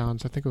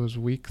touchdowns. I think it was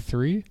week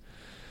 3.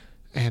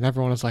 And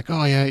everyone was like,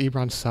 oh, yeah,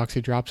 Ebron sucks.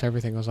 He drops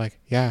everything. I was like,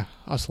 yeah,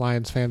 us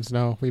Lions fans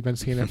know. We've been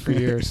seeing it for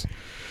years.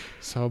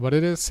 But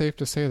it is safe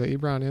to say that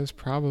Ebron is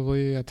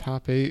probably a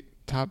top 8,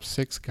 top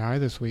 6 guy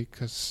this week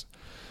because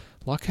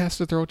Luck has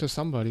to throw it to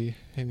somebody.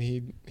 And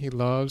he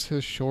loves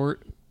his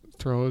short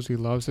throws. He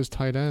loves his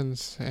tight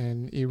ends.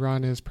 And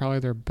Ebron is probably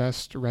their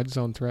best red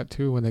zone threat,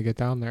 too, when they get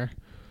down there.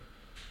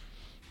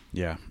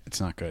 Yeah,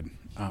 it's not good.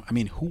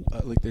 Who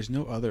there's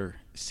no other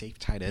safe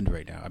tight end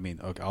right now.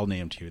 Okay, I'll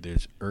name to you.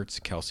 There's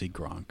Ertz, Kelsey,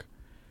 Gronk.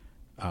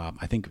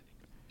 I think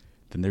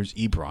then there's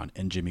Ebron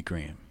and Jimmy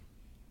Graham.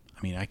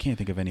 I can't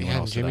think of anyone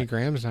else. Jimmy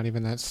Graham's not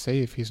even that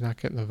safe. He's not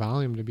getting the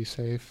volume to be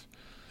safe.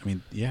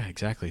 Yeah,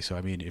 exactly. So,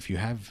 if you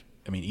have,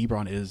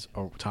 Ebron is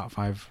a top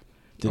 5.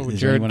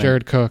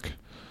 Jared Cook.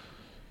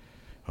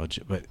 Oh,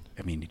 but,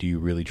 do you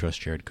really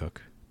trust Jared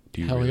Cook?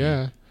 Hell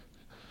yeah.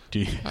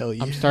 Hell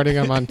yeah. I'm starting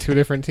him on 2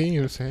 different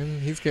teams, and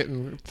he's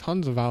getting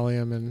tons of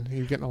volume, and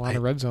he's getting a lot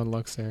of red zone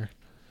looks there.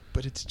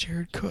 But it's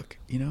Jared Cook,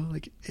 it's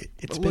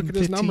been look at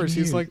his numbers.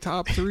 Years. He's like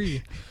top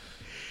 3.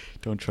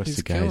 Don't trust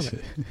the guys.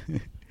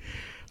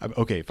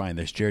 Okay, fine.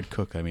 There's Jared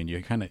Cook.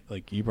 You're kind of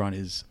Ebron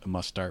is a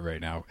must start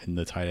right now in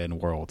the tight end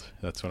world.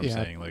 That's what I'm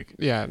saying.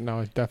 Yeah,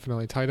 no,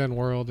 definitely. Tight end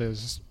world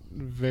is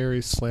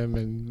very slim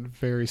and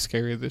very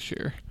scary this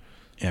year.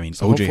 Yeah,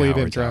 so OJ hopefully Howard's he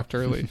didn't draft out.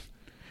 early.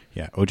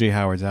 Yeah, O.J.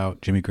 Howard's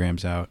out. Jimmy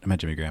Graham's out. I meant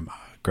Jimmy Graham.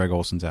 Greg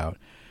Olson's out.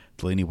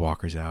 Delaney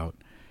Walker's out.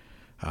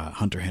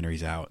 Hunter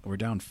Henry's out. We're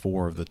down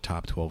 4 of the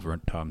top 12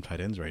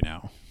 tight ends right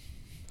now.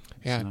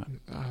 Yeah,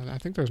 I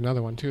think there's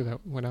another one, too,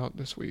 that went out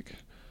this week.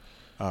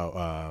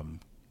 Oh,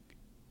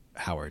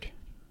 Howard.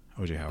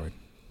 O.J. Howard.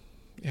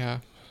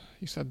 Yeah,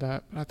 you said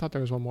that. I thought there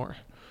was one more.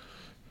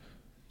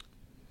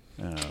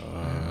 Nah,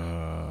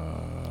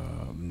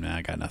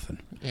 I got nothing.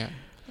 Yeah.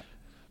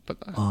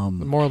 But the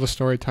moral of the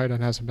story, tight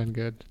end hasn't been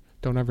good.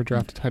 Don't ever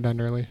draft a tight end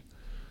early.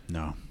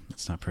 No,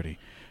 it's not pretty.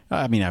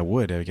 I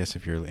would, I guess,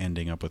 if you're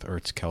ending up with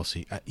Ertz,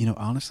 Kelsey.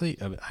 Honestly,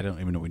 I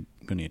don't even know we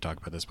need to talk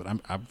about this, but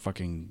I'm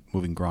fucking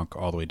moving Gronk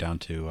all the way down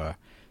to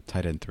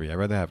tight end 3. I'd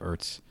rather have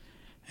Ertz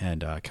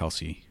and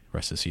Kelsey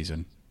rest of the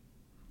season.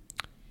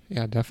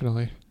 Yeah,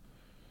 definitely.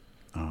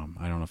 I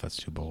don't know if that's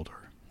too bold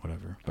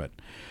whatever. But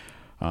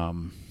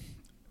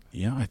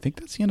yeah, I think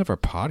that's the end of our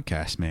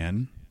podcast,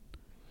 man.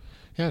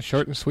 Yeah,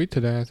 short and sweet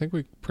today. I think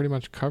we pretty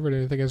much covered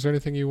anything. Is there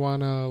anything you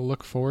want to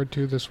look forward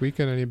to this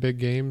weekend? Any big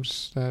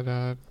games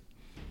that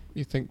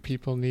you think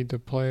people need to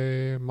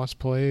play, must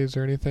plays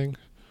or anything?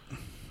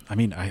 I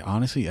mean, I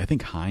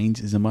think Hines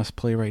is a must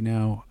play right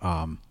now.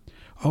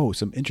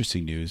 Some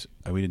interesting news.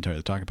 We didn't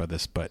really talk about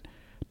this, but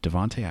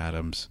Devontae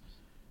Adams,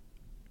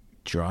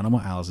 Geronimo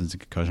Allison's in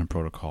concussion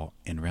protocol,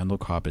 and Randall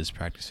Cobb is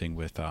practicing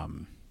with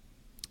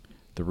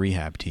the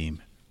rehab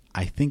team.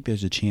 I think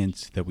there's a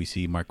chance that we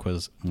see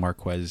Marquez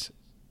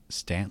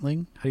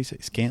Scantling. How do you say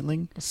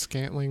Scantling?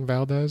 Scantling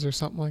Valdez or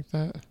something like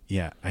that.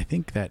 Yeah, I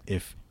think that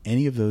if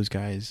any of those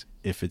guys,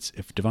 if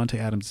Devontae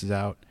Adams is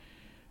out,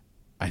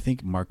 I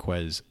think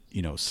Marquez,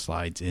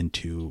 slides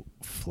into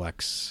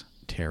flex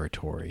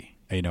territory.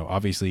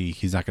 Obviously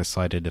he's not going to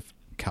slide it if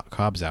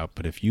Cobb's out,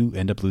 but if you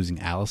end up losing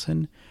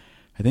Allison,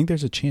 I think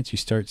there's a chance you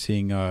start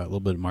seeing a little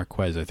bit of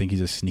Marquez. I think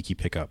he's a sneaky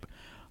pickup,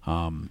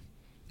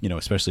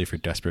 especially if you're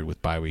desperate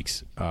with bye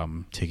weeks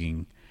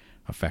taking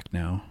effect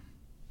now.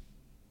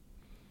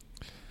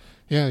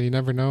 Yeah, you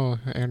never know.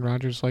 Aaron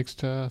Rodgers likes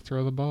to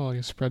throw the ball.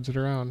 He spreads it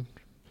around.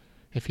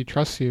 If he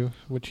trusts you,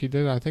 which he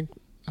did, I think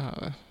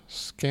Marquez?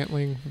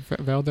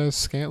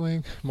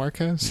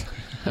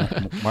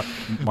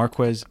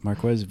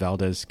 Marquez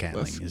Valdez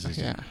Scantling is his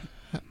name.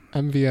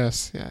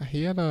 MVS. Yeah,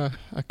 he had a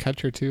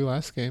catch or two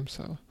last game,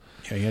 so.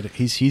 Yeah,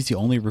 he's the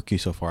only rookie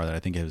so far that I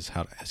think has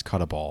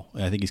caught a ball.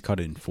 I think he's caught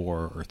it in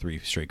 4 or 3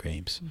 straight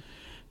games.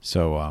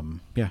 So,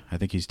 I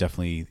think he's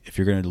definitely, if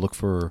you're going to look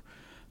for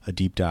a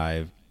deep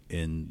dive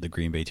in the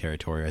Green Bay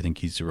territory, I think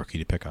he's a rookie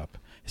to pick up,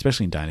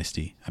 especially in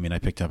Dynasty. I mean, I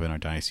picked up in our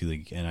Dynasty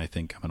League, and I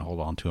think I'm going to hold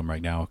on to him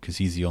right now because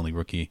he's the only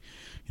rookie,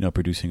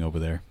 producing over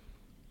there.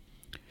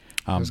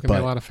 There's going to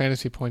be a lot of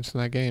fantasy points in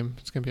that game.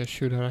 It's going to be a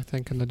shootout, I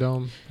think, in the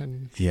Dome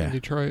in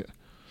Detroit.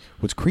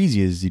 What's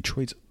crazy is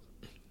Detroit's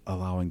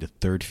allowing the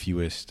 3rd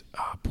fewest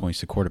points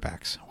to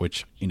quarterbacks,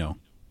 which,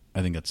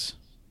 I think that's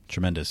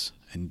tremendous.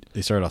 And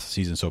they started off the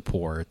season so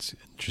poor. It's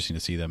interesting to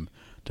see them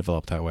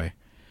develop that way.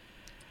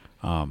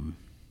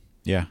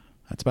 Yeah,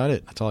 that's about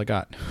it. That's all I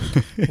got.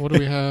 What do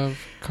we have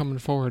coming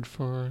forward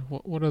for,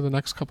 what are the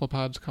next couple of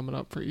pods coming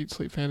up for Eat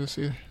Sleep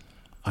Fantasy?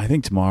 I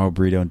think tomorrow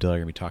Burrito and Dill are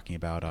going to be talking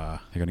about, they're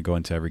going to go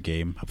into every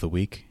game of the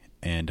week.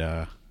 And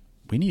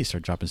we need to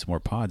start dropping some more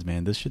pods,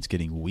 man. This shit's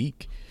getting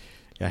weak.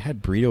 Yeah, I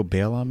had Burrito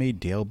bail on me,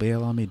 Dale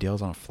bail on me.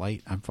 Dale's on a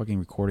flight. I'm fucking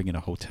recording in a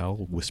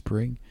hotel,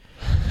 whispering.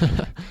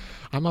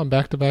 I'm on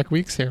back-to-back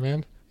weeks here,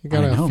 man. You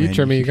got to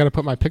feature me. You got to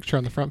put my picture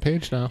on the front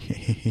page now.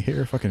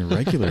 You're a fucking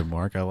regular,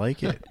 Mark. I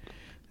like it.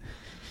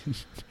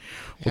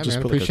 I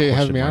appreciate you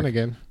having me on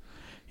again.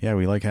 Yeah,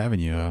 we like having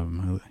you.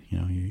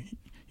 You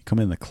come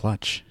in the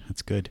clutch.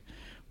 That's good.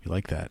 We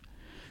like that.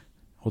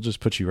 We'll just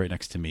put you right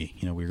next to me.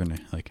 We're going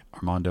to like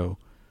Armando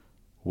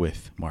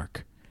with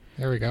Mark.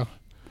 There we go.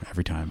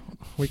 Every time.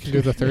 We can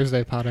do the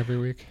Thursday pod every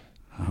week.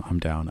 I'm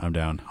down.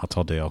 I'll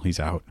tell Dale. He's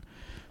out.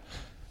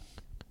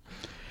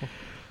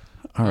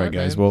 All right,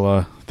 guys. Man.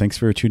 Well, thanks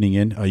for tuning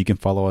in. You can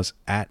follow us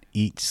at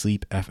Eat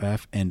Sleep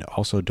FF, and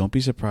also don't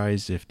be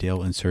surprised if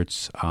Dale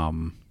inserts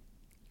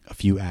a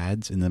few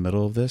ads in the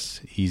middle of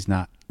this. He's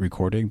not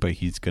recording, but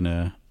he's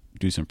gonna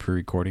do some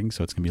pre-recording,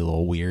 so it's gonna be a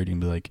little weird. He's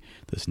gonna be like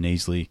this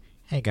nasally,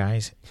 "Hey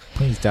guys,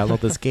 please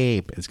download this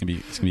game." It's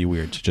gonna be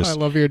weird. I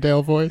love your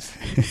Dale voice.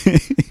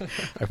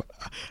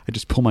 I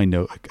just pull my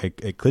nose, I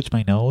glitch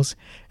my nose,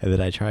 and then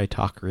I try to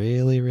talk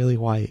really, really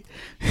white.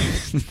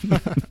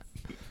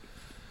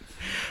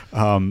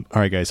 All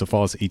right, guys. So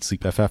follow us at Eat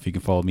Sleep FF. You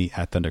can follow me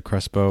at Thunder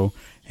Crespo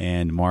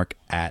and Mark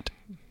at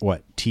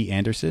T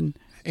Anderson.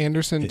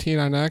 Anderson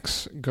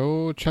T9X.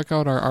 Go check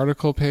out our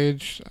article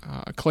page.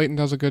 Clayton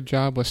does a good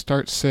job with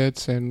start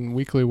sits and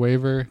weekly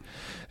waiver.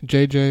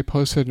 JJ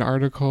posted an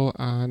article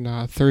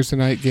on Thursday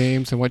night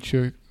games and what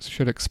you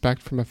should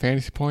expect from a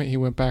fantasy point. He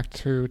went back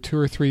through 2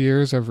 or 3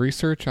 years of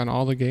research on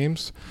all the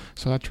games,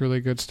 so that's really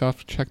good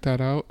stuff. Check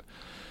that out.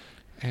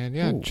 And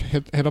yeah,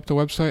 hit up the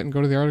website and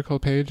go to the article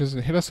pages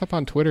and hit us up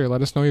on Twitter.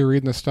 Let us know you're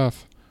reading this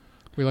stuff.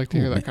 We like to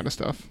hear that kind of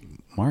stuff.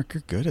 Mark,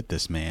 you're good at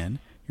this, man.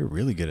 You're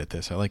really good at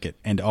this. I like it.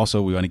 And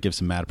also, we want to give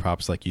some mad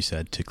props, like you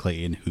said, to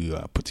Clayton, who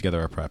put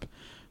together our prep.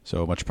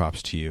 So much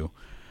props to you.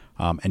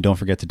 And don't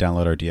forget to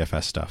download our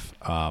DFS stuff.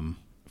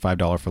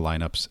 $5 for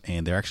lineups,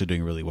 and they're actually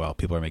doing really well.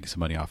 People are making some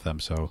money off them,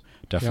 so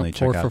definitely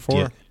check out. 4 for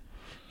 4.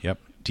 Yep,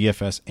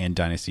 DFS and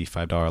Dynasty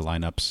 $5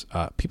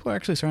 lineups. People are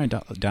actually starting to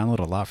download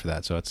a lot for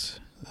that, so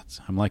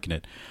I'm liking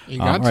it. You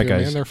got to, right,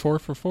 guys. Man. They're 4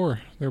 for 4.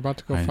 They're about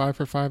to go 5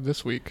 for 5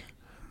 this week.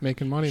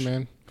 Making money,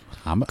 man.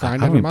 I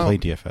don't even play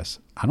DFS.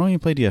 I don't even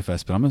play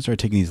DFS, but I'm gonna start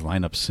taking these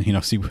lineups.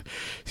 See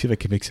if I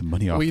can make some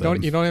money off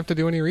them. You don't have to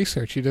do any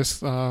research. You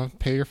just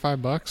pay your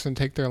 $5 and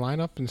take their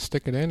lineup and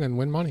stick it in and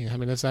win money. I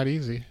mean, it's that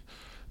easy.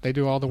 They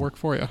do all the work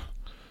for you.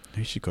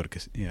 You should go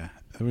to yeah.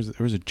 There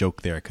was a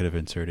joke there I could have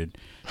inserted.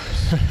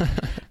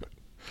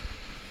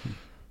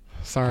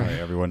 Sorry, all right,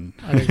 everyone.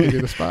 I didn't give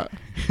you the spot.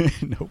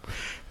 Nope.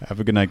 Have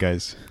a good night,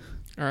 guys.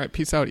 All right,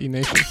 peace out, E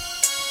Nation.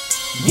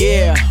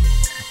 Yeah.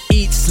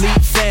 Eat, sleep,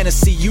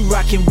 fantasy, you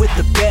rockin' with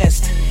the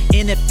best.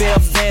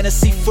 NFL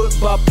fantasy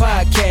football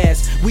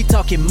podcast. We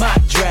talking mock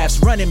drafts,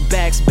 running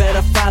backs,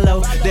 better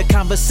follow the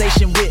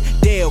conversation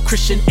with Dale,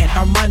 Christian, and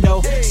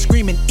Armando.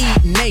 Screaming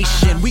Eat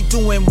Nation, we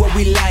doing what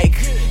we like.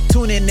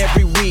 Tune in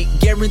every week,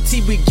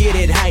 guarantee we get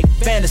it hype.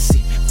 Fantasy,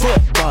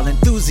 football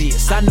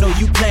enthusiasts, I know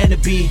you plan to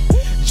be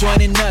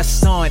joining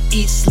us on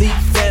Eat, Sleep,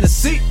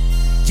 Fantasy.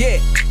 Yeah,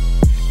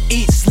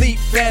 Eat, Sleep,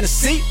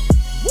 Fantasy.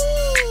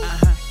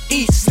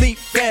 Eat, Sleep,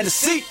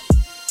 Fantasy.